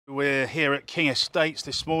We're here at King Estates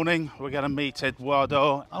this morning. We're going to meet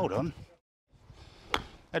Eduardo. Hold on.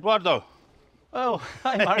 Eduardo. Oh,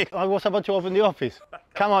 hi Mark. I was about to open the office.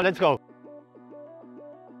 Come on, let's go.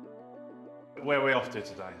 Where are we off to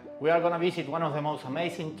today? We are going to visit one of the most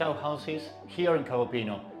amazing townhouses here in Cabo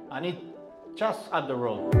Pino, and it's just up the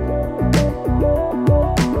road.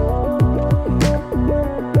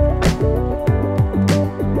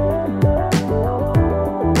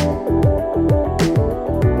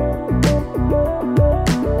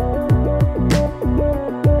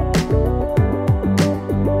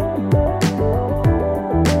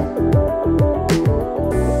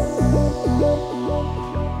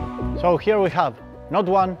 So here we have not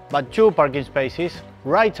one, but two parking spaces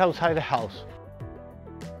right outside the house.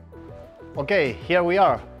 Okay, here we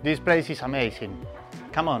are. This place is amazing.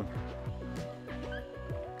 Come on.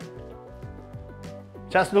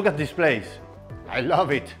 Just look at this place. I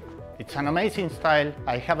love it. It's an amazing style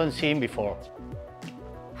I haven't seen before.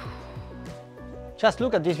 Just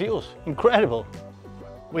look at these views. Incredible.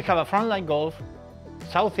 We have a frontline golf,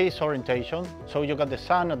 southeast orientation, so you got the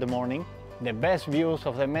sun at the morning. The best views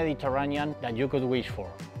of the Mediterranean that you could wish for.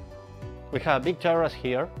 We have a big terrace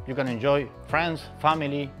here. You can enjoy friends,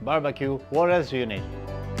 family, barbecue. What else do you need?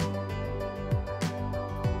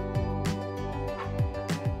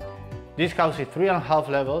 This house is 3.5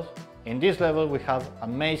 levels. In this level we have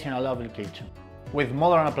amazing and lovely kitchen with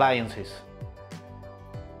modern appliances.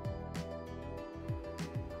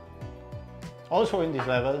 Also in this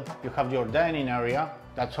level you have your dining area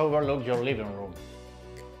that overlooks your living room.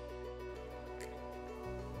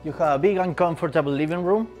 You have a big and comfortable living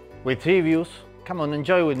room with 3 views. Come on,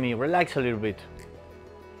 enjoy with me, relax a little bit.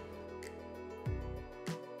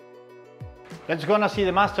 Let's go and see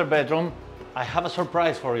the master bedroom. I have a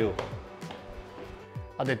surprise for you.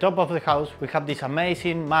 At the top of the house we have this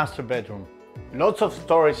amazing master bedroom. Lots of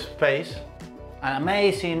storage space, an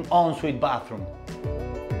amazing ensuite bathroom.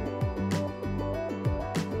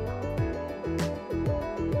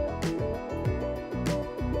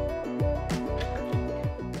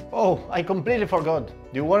 Oh, I completely forgot. Do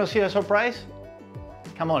you want to see the surprise?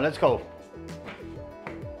 Come on, let's go.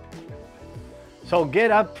 So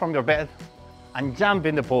get up from your bed and jump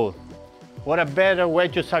in the pool. What a better way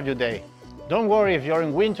to start your day. Don't worry if you're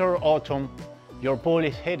in winter or autumn, your pool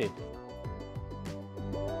is heated.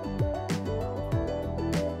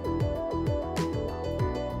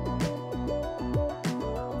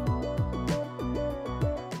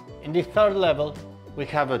 In the 3rd level, we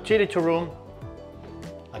have a utility room,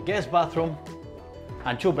 a guest bathroom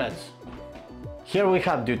and 2 beds. Here we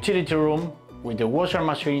have the utility room with the washer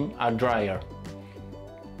machine and dryer.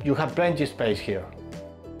 You have plenty of space here.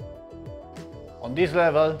 On this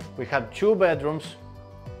level we have 2 bedrooms.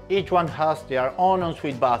 Each one has their own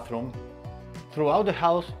ensuite bathroom. Throughout the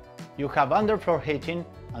house you have underfloor heating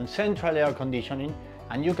and central air conditioning,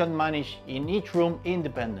 and you can manage in each room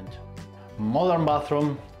independent. Modern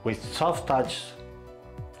bathroom with soft touch.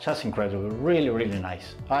 Just incredible, really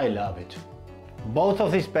nice. I love it. Both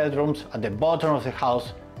of these bedrooms at the bottom of the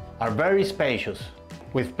house are very spacious,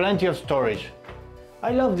 with plenty of storage. I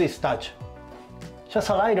love this touch. Just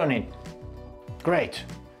a light on it. Great.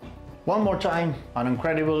 One more time, an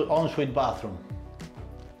incredible ensuite bathroom.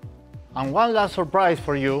 And one last surprise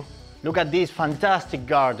for you. Look at this fantastic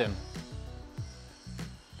garden.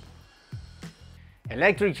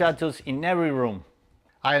 Electric shuttles in every room.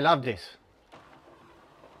 I love this.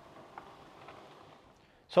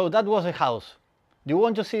 So that was the house. Do you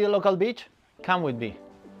want to see the local beach? Come with me.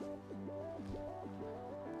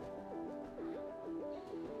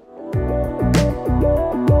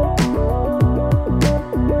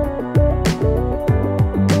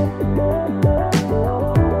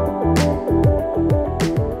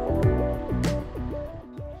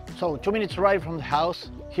 So 2 minutes ride from the house,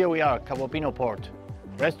 here we are, Cabo Pino Port.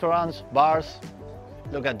 Restaurants, bars,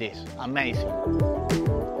 look at this, amazing.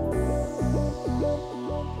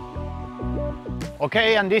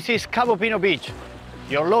 Okay, and this is Cabo Pino Beach,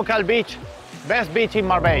 your local beach, best beach in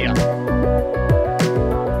Marbella.